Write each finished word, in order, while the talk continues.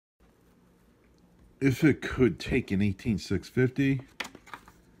if it could take an 18650,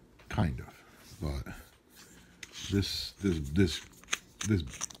 kind of, but this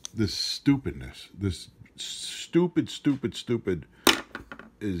stupidness, this stupid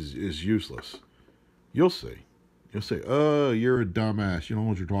is useless. You'll see. You'll say, oh, you're a dumbass. You don't know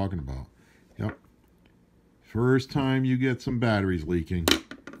what you're talking about. Yep. First time you get some batteries leaking,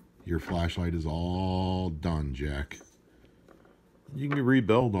 your flashlight is all done, Jack. You can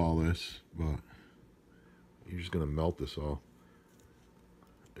rebuild all this, but you're just going to melt this all.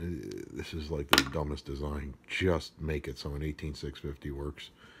 This is like the dumbest design. Just make it so an 18650 works.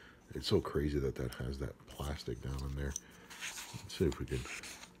 It's so crazy that that has that plastic down in there. Let's see if we can...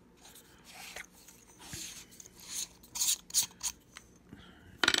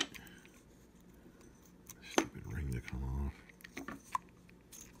 Stupid ring to come off.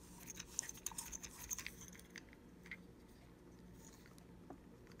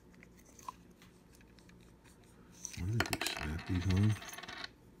 Why did they snap these on?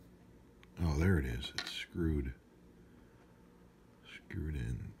 Oh, there it is. It's screwed. Screwed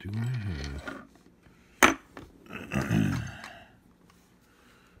in. Do I have...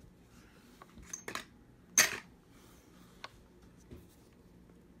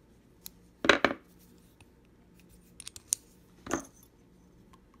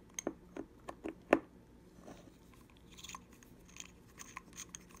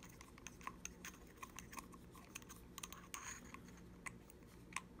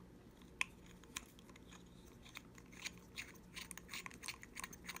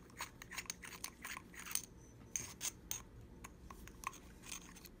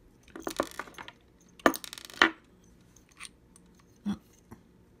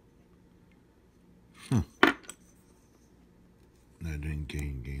 That didn't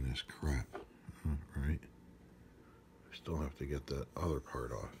gain this crap. Right? Still have to get that other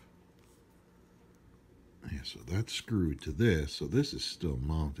part off. Yeah, so that's screwed to this. So this is still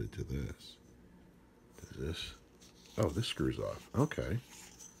mounted to this. Does this? Oh, this screws off. Okay.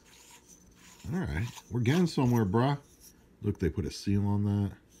 Alright. We're getting somewhere, bruh. Look, they put a seal on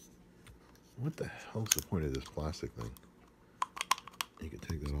that. What the hell's the point of this plastic thing? You can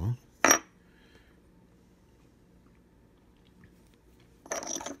take that off.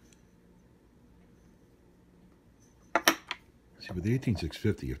 See, with the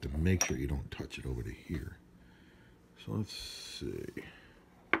 18650, you have to make sure you don't touch it over to here. So let's see.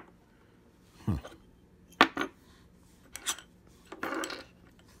 Huh.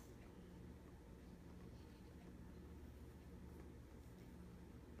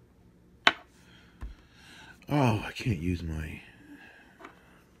 Oh, I can't use my... I'm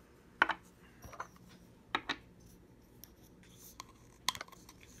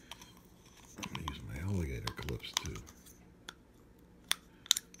going to use my alligator clips too.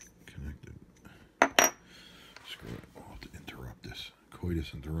 Connected. Screw it. I'll have to interrupt this.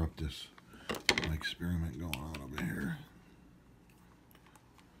 Coitus interruptus. My experiment going on over here.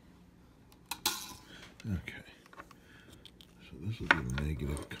 Okay. So this will be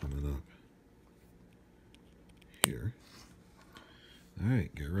negative coming up here. All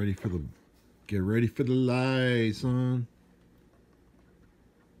right, get ready for the lie, son.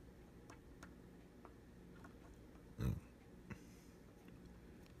 Oh.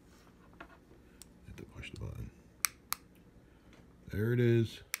 Have to push the button. There it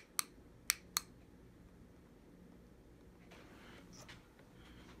is.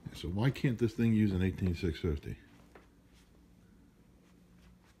 So why can't this thing use an 18650?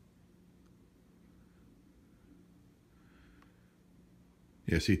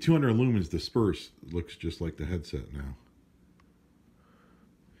 Yeah, see, 200 lumens disperse looks just like the headset now.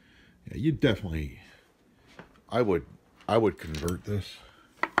 Yeah, you definitely... I would convert this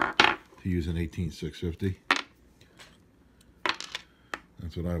to use an 18650.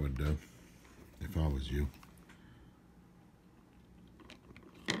 That's what I would do if I was you.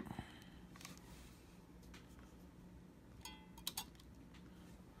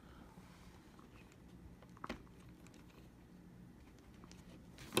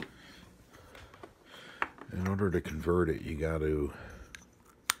 In order to convert it, you got to,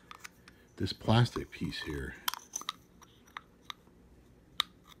 this plastic piece here,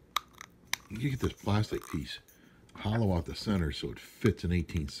 you get this plastic piece, hollow out the center so it fits an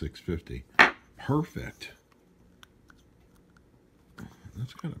 18650. Perfect.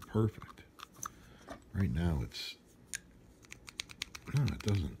 That's kind of perfect. Right now it's, no, it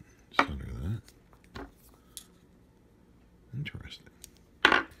doesn't center that. Interesting.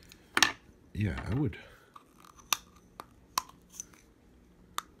 Yeah, I would.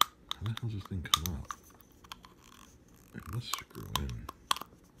 How the hell does this thing come out? Let's screw in.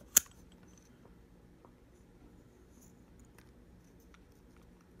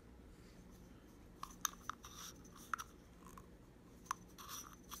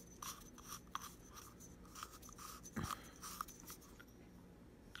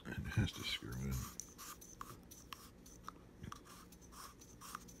 has to screw in.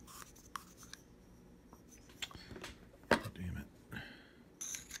 Damn it.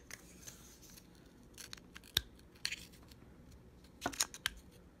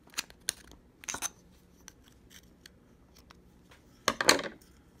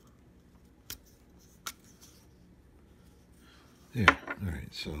 Yeah, all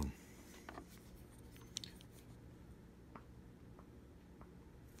right, so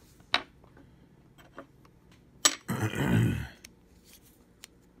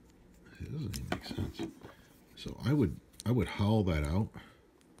it doesn't even make sense. So I would hollow that out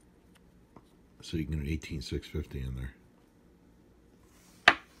so you can get an 18650 in there.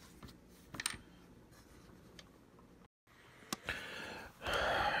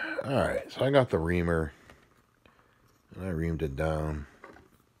 All right, so I got the reamer and I reamed it down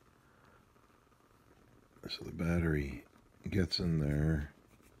so the battery gets in there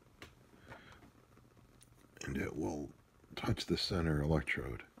and it will touch the center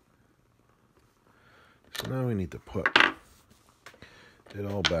electrode. So now we need to put it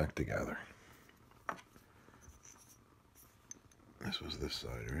all back together. This was this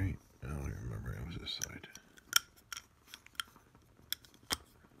side, right? I don't remember. It was this side.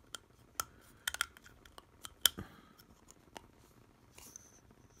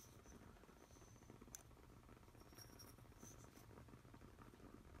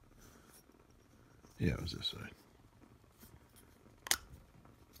 Yeah, it was this side.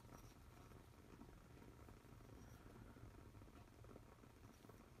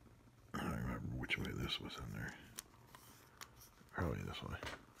 I don't remember which way this was in there. Probably this way.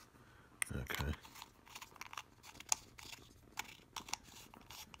 Okay.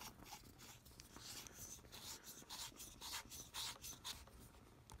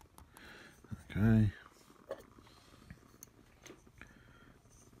 Okay.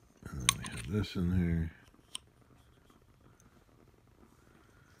 And then we have this in there.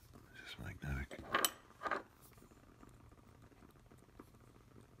 It's just magnetic.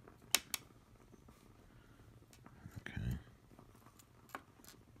 Okay.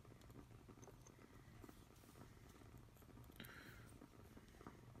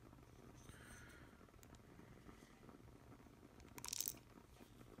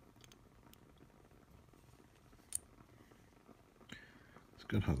 It's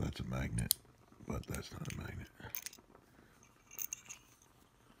good how that's a magnet, but that's not a magnet.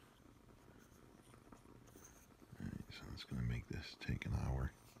 Alright, so it's going to make this take an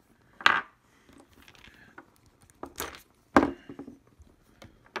hour.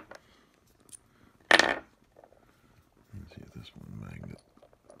 Let's see if this one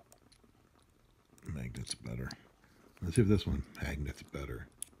magnet's better. Let's see if this one magnet's better.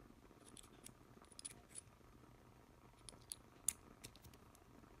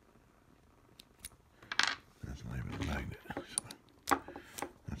 That's not even a magnet, so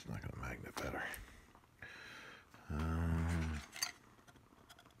that's not going to magnet better.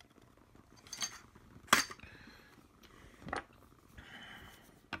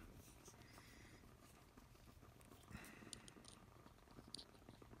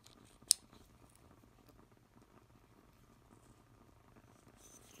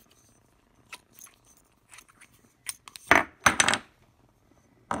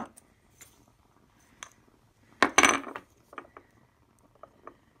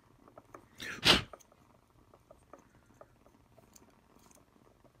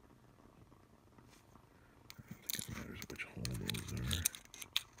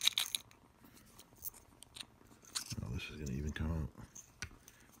 Is gonna even come out.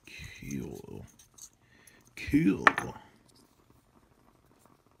 Cool. Cool.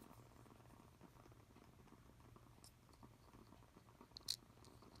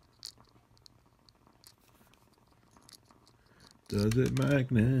 Does it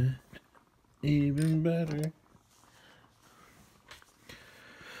magnet even better?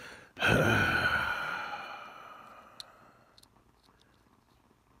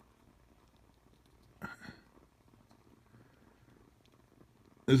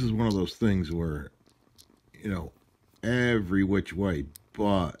 This is one of those things where, you know, every which way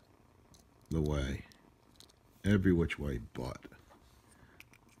but the way. Every which way but.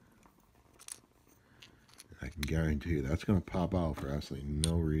 I can guarantee you that's going to pop out for absolutely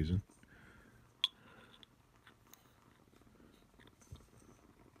no reason.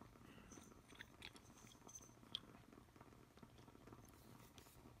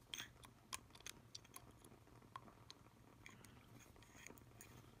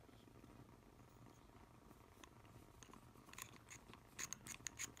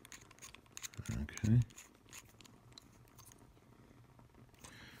 Okay.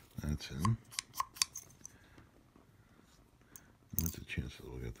 That's in. What's the chance that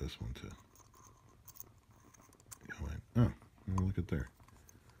we'll get this one to go in? Oh, well, look at there.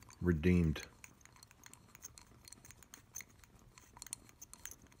 Redeemed.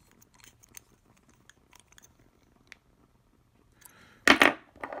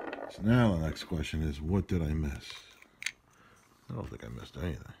 So now the next question is, what did I miss? I don't think I missed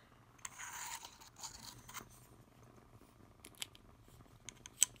anything.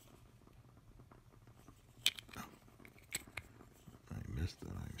 I missed that.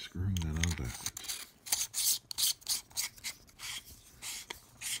 I'm screwing that on backwards.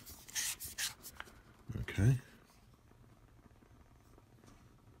 Okay.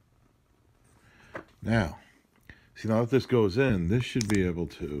 Now, see, now if this goes in, this should be able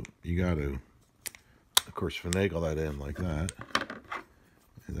to, you got to, of course, finagle that in like that.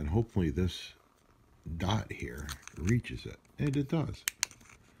 And then hopefully this dot here reaches it. And it does.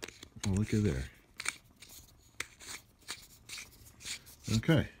 Oh, look at there.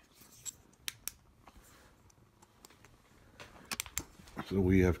 Okay. So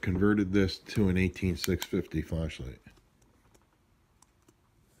we have converted this to an 18650 flashlight.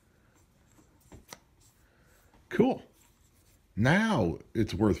 Cool. Now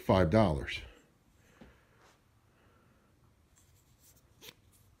it's worth $5.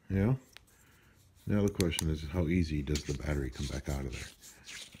 Yeah. Now the question is, how easy does the battery come back out of there?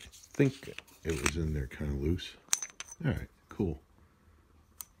 I think it was in there kind of loose. All right, cool.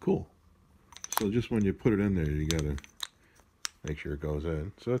 Cool. So just when you put it in there, you gotta make sure it goes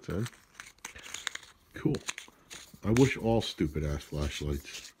in. So that's in. Cool. I wish all stupid ass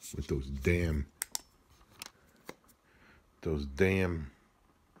flashlights with those damn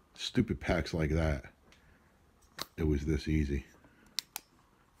stupid packs like that, it was this easy.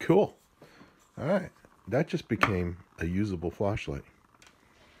 Cool. All right. That just became a usable flashlight.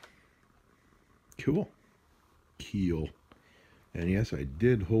 Cool. Keel. And yes, I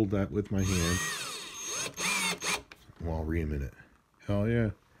did hold that with my hand while reaming it. Hell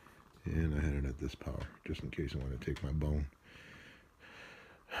yeah. And I had it at this power, just in case I want to take my bone.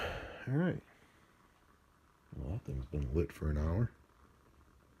 All right. Well, that thing's been lit for an hour.